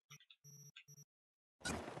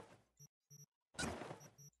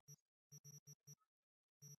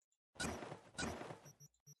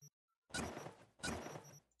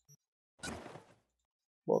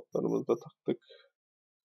 Botlarımızı da taktık.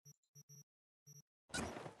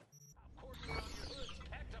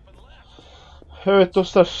 Evet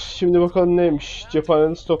dostlar, şimdi bakalım neymiş.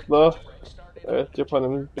 Cephaneni stokla. Evet,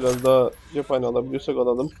 cephanemiz biraz daha cephane alabiliyorsak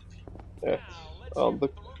alalım. Evet,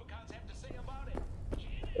 aldık.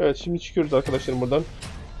 Evet, şimdi çıkıyoruz arkadaşlarım buradan.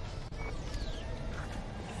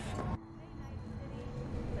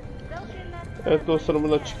 Evet dostlarım,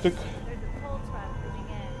 buradan çıktık.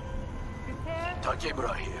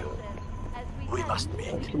 Takemura here. We must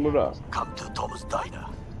meet. Takemura. Come to Tom's diner.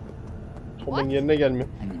 Tom'un yerine gelme.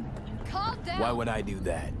 Why would I do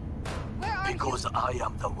that? Because I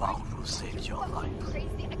am the one who saved your life.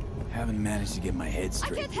 Haven't managed to get my head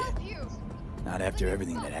straight yet. Not after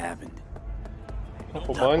everything that happened.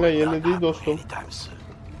 Tom hala yerine değil dostum.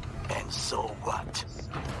 And so what?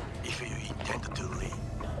 If you intend to leave,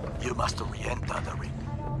 you must re-enter the ring.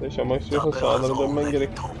 Yaşamak istiyorsan sağlara dönmen gerek.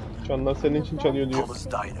 Çanlar senin için çalıyor diyor.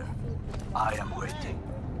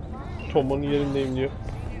 Tom'un yerindeyim diyor.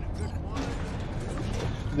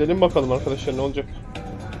 Gidelim bakalım arkadaşlar ne olacak.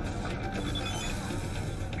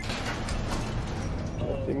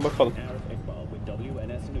 Gidelim bakalım.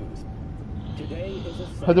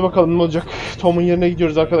 Hadi bakalım ne olacak. Tom'un yerine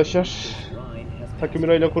gidiyoruz arkadaşlar.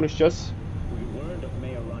 Takemura ile konuşacağız.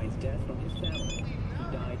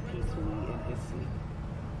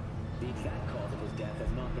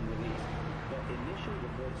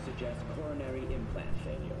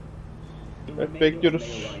 Evet,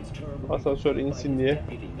 bekliyoruz. Asansör insin diye.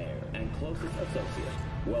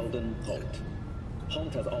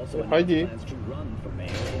 Haydi.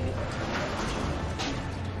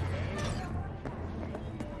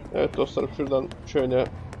 Evet dostlarım, şuradan şöyle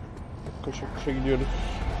koşa koşa gidiyoruz.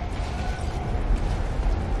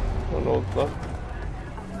 Ne oldu lan?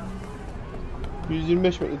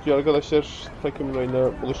 125 metre diyor arkadaşlar. Takemura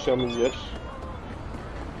ile buluşacağımız yer.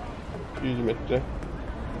 100 metre.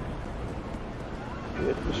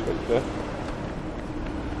 70 metre.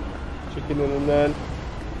 Çekil önümden.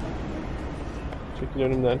 Çekil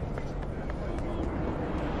önümden.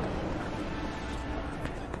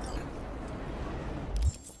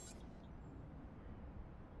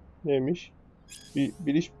 Neymiş?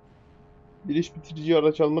 Bir iş bitirici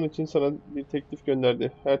araç alman için sana bir teklif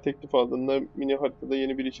gönderdi. Her teklif aldığında mini haritada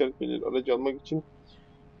yeni bir işaret verir. Aracı almak için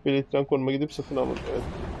belirtilen konuma gidip satın almak. Evet.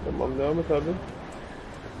 Tamam, devam et abi.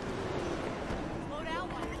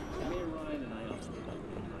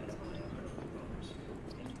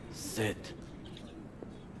 Sit.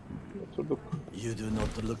 Oturduk. You do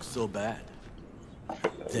not look so bad.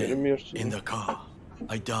 Then, in the car,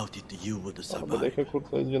 I doubted you would survive. Arabadayken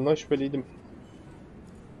kurtulacağından şüpheliydim.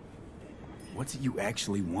 What do you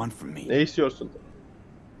actually want from me? Ne istiyorsun?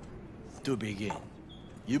 To begin,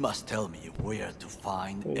 you must tell me where to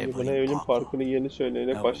find Evelyn. Bana Evelyn parkının yerini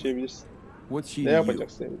söyleyerek başlayabilirsin. Ne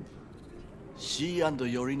yapacaksın Evelyn? She and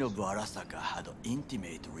Yorino Arasaka had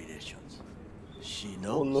intimate relations. She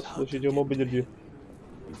knows Onu nasıl ulaşacağım o bilir diyor.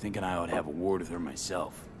 I'm thinking I ought to have a word with her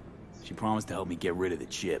myself. She promised to help me get rid of the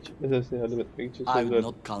chip. Meselesine yardım etmek için söz I will verdim.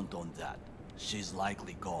 not count on that. She's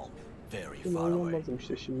likely gone, very far away.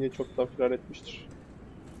 İşte şimdiye çoktan firar etmiştir.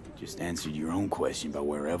 Just answered your own question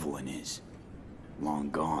about where Evelyn is.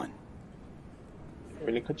 Long gone.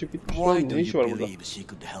 Öyle kaçıp gitmiş oğlum. Ne işi var burada?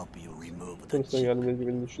 Konusuna yardım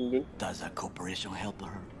edeceğini düşündün.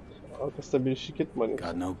 Arkasında bir şirket mi var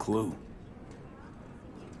yoksa?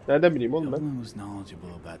 Nereden bileyim oğlum ben?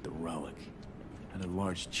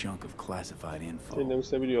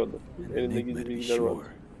 Kendimse biliyordu. Elinde gizli bilgiler vardı.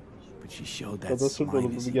 Kadın sır dolu,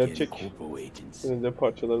 bu bir gerçek. Senin de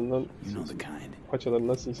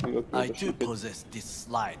parçalarından sinsi gökyüzü şirket.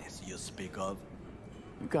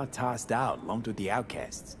 You got tossed out, lumped with the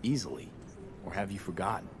outcasts, easily. Or have you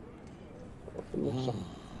forgotten?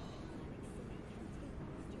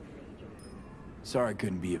 Sorry I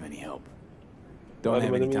couldn't be of any help. Don't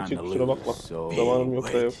have any time to lose, so...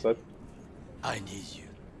 Wait. I need you.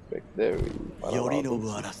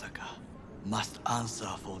 Yorinobu Arasaka must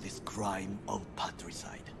answer for this crime of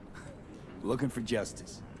patricide. Looking for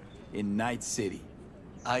justice. In Night City.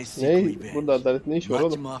 I seek revenge.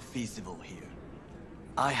 Much more feasible here.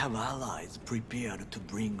 I have allies prepared to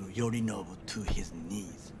bring Yorinobu to his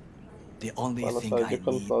knees. The only thing I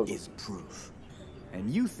need is proof.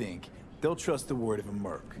 And you think they'll trust the word of a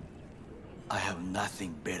merc? I have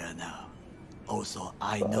nothing better now. Also,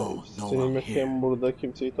 I know no one here. And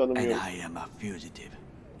I am a fugitive.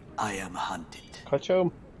 I am hunted.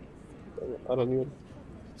 Kaçağım. Aranıyorum.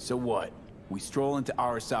 So what? We stroll into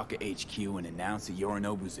Arasaka HQ and announce that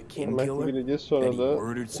Yorinobu's a kin killer, that he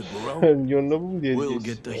murdered Saburo? We'll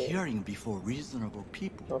get the hearing before reasonable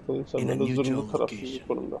people in a neutral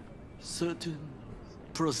location. Certain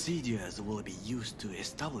procedures will be used to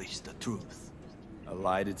establish the truth. A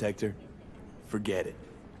lie detector? Forget it.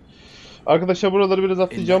 Arkadaşlar buraları biraz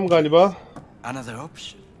atlayacağım galiba. Another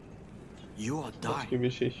option. You are dying. Başka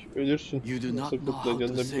bir şey. Ölürsün. You do not know how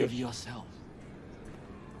to save yourself.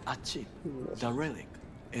 A chip, the relic,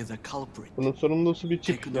 is a culprit. Bunun sorumlusu bir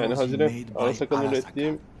çip, yani hazine. Arasaka'nın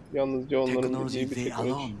ürettiğim yalnızca onların bildiği bir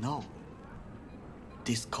teknoloji.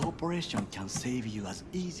 This corporation can save you as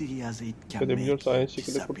easily as it can Görebiliyorsa aynı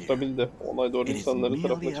şekilde kurtarabildi. Olay doğru insanları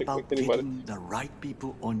tarafına çekmekten ibaret. The right people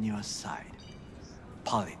on your side.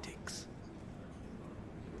 Politics.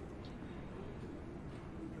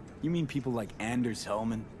 You mean people like Anders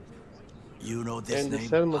Hellman? You know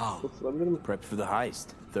this name? How? Prep for the heist,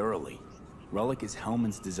 thoroughly. Relic is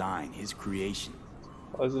Hellman's design, his creation.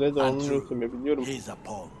 Hazine de onun üretimi, biliyorum. He's a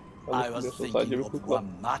pawn. I was Sadece thinking bir of kukla. one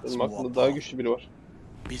much Benim more aklımda daha güçlü biri var.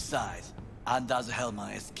 Besides, Anders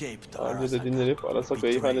Hellman escaped Ayrıca da dinlenip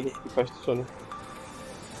Arasaka'yı ihale edip kaçtı sonra.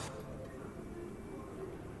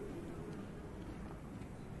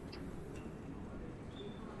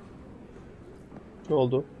 Ne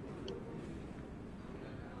oldu?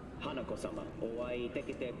 Hanako-sama, お会いで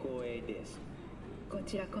きて光栄です。こ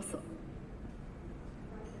ちらこそ。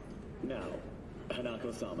Now,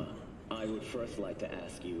 Hanako-sama, I would first like to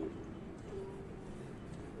ask you.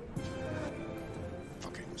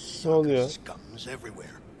 Ne oluyor?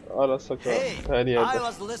 Arasaka her yerde. I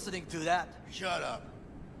was listening to that. Shut up.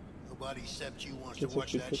 Nobody except you wants to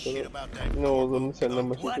watch that shit about that. Ne olduğunu senden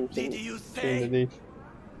başka kimsenin şeyinde değil.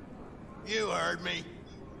 You heard me.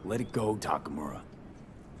 Let it go, Takamura.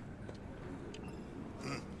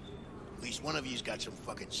 At least one of you's got some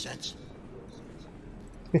fucking sense.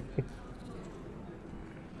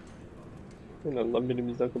 En azından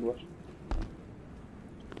birimizde akıl var.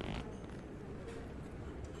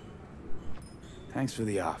 Thanks for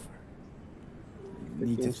the offer.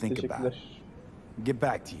 Need to think about it. Get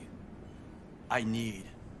back to you. I need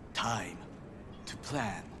time to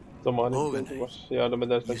plan. Zamanı ihtiyacım var. Yardım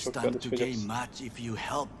edersen çok stand to gain yarışacağız. much if you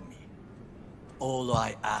help me. All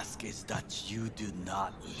I ask is that you do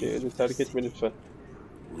not Şehri terk etme lütfen.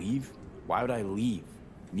 Leave? Why would I leave?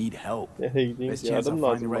 Need help. Nereye gideyim? Yardım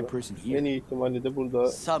lazım bana. En iyi ihtimalle de burada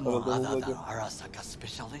aradığımız olacak.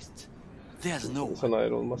 Sana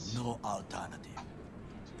ayrı olmaz. No alternative.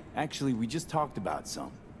 Actually, we just talked about some.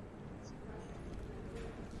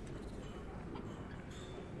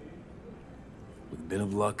 With a bit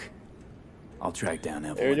of luck, I'll track down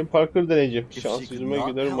Evelyn. Evelyn Parker deneyeceğim. Şans yüzüme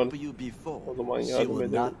gider umarım. O zaman yardım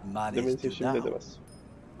ederim. Demesi şimdi edemez.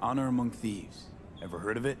 Honor among thieves. Ever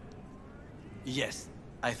heard of it? Yes,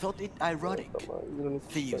 I thought it ironic.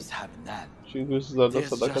 Thieves have none. Çünkü hırsızlardan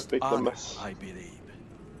sadakat beklenmez. I believe.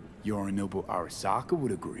 Yorinobu Arasaka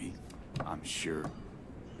would agree, I'm sure.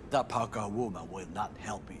 That Parker woman will not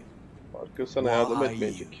help you. Parker sana yardım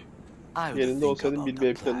etmeyecek. Yerinde olsaydın bir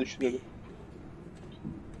B planı düşünürdüm.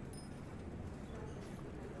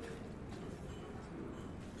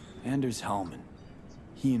 Anders Hellman.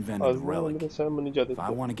 He invented the relic. If I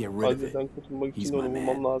want to get rid of it, he's my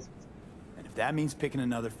man. And if that means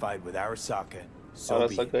picking another fight with Arasaka, so be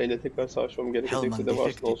it. Arasaka ile tekrar savaşmam gerekecekse de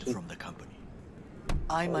varsın olsun.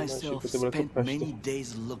 I myself spent many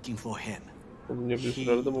days looking for him. Bunca bir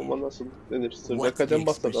süre aradım ama nasıl denir? Sırra kadem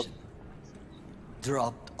bastı adam.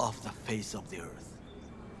 Dropped off the face of the earth.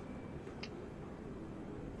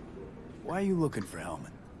 Why are you looking for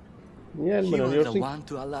Helmet? Niye Helmet arıyorsun?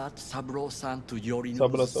 Sabra-san'ı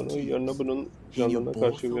Yorinobu'nun planlarına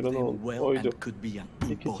karşı veren oydu.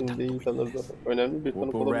 İkisini de iyi tanırdı. Önemli bir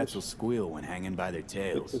tanık olabilir.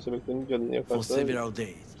 Kötü canını yakarsa... For several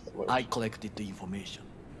days, I collected the information.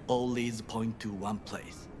 All leads point to one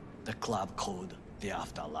place. The club called the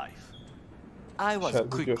Afterlife. I was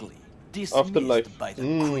quickly dismissed by the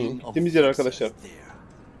queen of gittiğimiz yer arkadaşlar.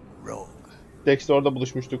 Rogue. Dex'le orada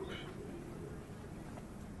buluşmuştuk.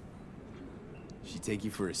 She take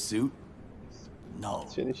you for a suit? No.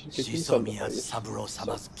 She saw me as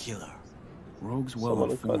Saburo-sama's killer. Rogue's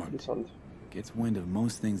well informed. Gets wind of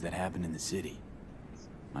most things that happen in the city.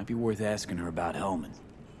 Might be worth asking her about Helmet.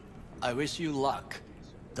 I wish you luck.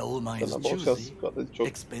 The old mine is juicy,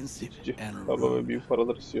 expensive, and baba ve büyük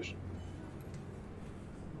paralar istiyor.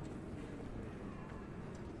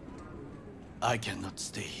 I cannot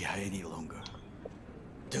stay here any longer.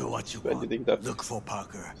 Do what you want. Look for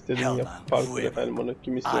Parker, İstediğini yap. Parker'ı, Helman'ı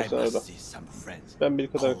kim istiyorsa arada. Ben bir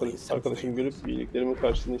kadar arkadaşım görüp iyiliklerimi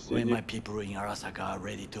karşılığını isteyeceğim. When my people in Arasaka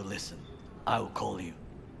are ready to listen, I will call you.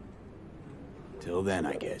 Till then,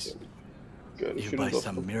 I guess. Görüşürüz If by dostum.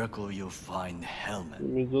 some miracle you find Helmet,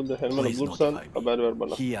 Müzul'da Helman'ı bulursan haber ver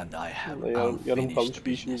bana. he and I have Yarım kalmış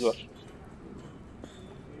bir işimiz var.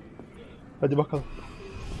 Hadi bakalım.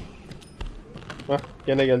 Hah,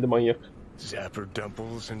 gene geldi manyak. Zapper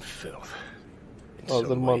dimples and filth.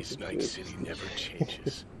 Hazır mantık.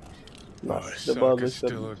 Arasaka's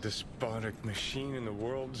still a despotic machine and the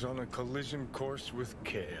world's on a collision course with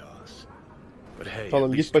chaos. But hey,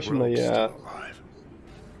 tamam git başımdan ya.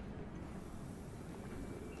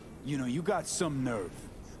 You know, you got some nerve.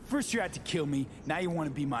 First you had to kill me, now you want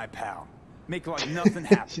to be my pal. Make like nothing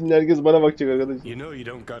happen. Şimdi herkes bana bakacak arkadaşlar. You know you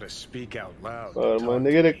don't gotta speak out loud. Bağırmaya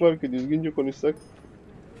ne gerek var ki, düzgünce konuşsak.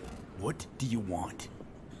 What do you want?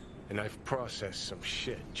 And I've processed some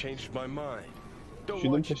shit, changed my mind.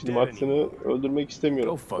 Düşündüm taşıdım, artık seni öldürmek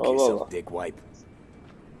istemiyorum. Go fuck yourself, dick wipe.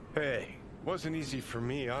 Hey, wasn't easy for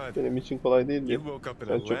me either. Benim için kolay değildi.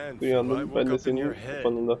 Sen çok uyandın, ben de senin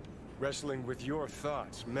kafanında. Wrestling with your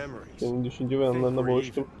thoughts, memories. Senin düşünce ve anlarına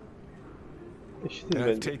boğuştum. Eşitiz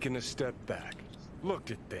bence. I've taken a step back,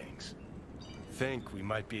 looked at things. Think we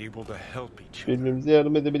might be able to help each other. Birbirimize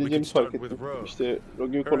yardım edebileceğimizi fark ettim. İşte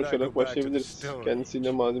Rogue'yu konuşarak başlayabiliriz.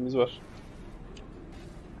 Kendisiyle madimiz var.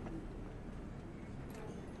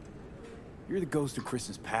 You're the ghost of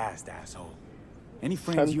Christmas past, asshole. Any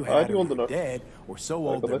friends you had are dead or so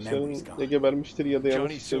old their memories gone. Ya gebermiştir ya da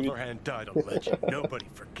yanlış seviyor.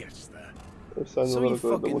 So you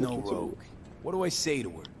fucking know Rogue. What do I say to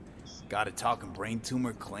her? Got a talking brain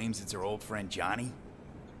tumor claims it's her old friend Johnny?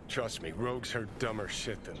 Trust me, Rogue's heard dumber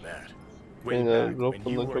shit than that. Aynen, Rogue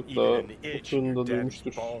bundan çok daha uçurunda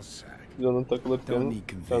duymuştur. Biz onun takılırken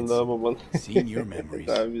sen daha baban.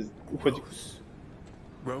 Daha biz ufacık.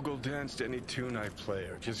 Rogue will dance to any tune I play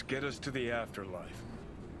or just get us to the afterlife.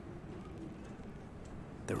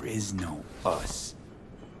 There is no us.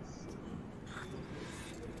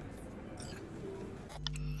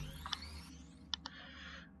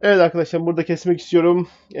 Evet arkadaşlar, burada kesmek istiyorum.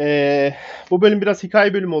 Bu bölüm biraz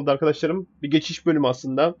hikaye bölümü oldu arkadaşlarım. Bir geçiş bölümü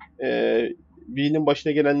aslında. V'nin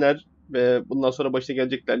başına gelenler ve bundan sonra başına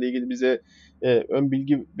geleceklerle ilgili bize ön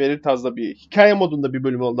bilgi verir tarzda bir hikaye modunda bir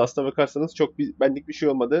bölüm oldu aslında bakarsanız. Çok benlik bir şey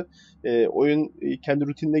olmadı. Oyun kendi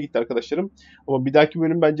rutinine gitti arkadaşlarım. Ama bir dahaki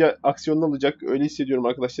bölüm bence aksiyonlu olacak. Öyle hissediyorum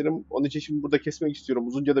arkadaşlarım. Onun için şimdi burada kesmek istiyorum.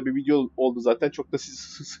 Uzunca da bir video oldu zaten. Çok da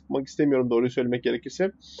sizi sıkmak istemiyorum doğruyu söylemek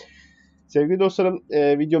gerekirse. Sevgili dostlarım,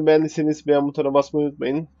 videomu beğendiyseniz beğen butonuna basmayı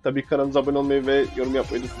unutmayın. Tabii kanalımıza abone olmayı ve yorum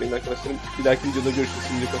yapmayı unutmayın arkadaşlarım. Bir dahaki videoda görüşürüz.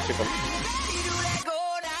 Şimdilik hoşçakalın.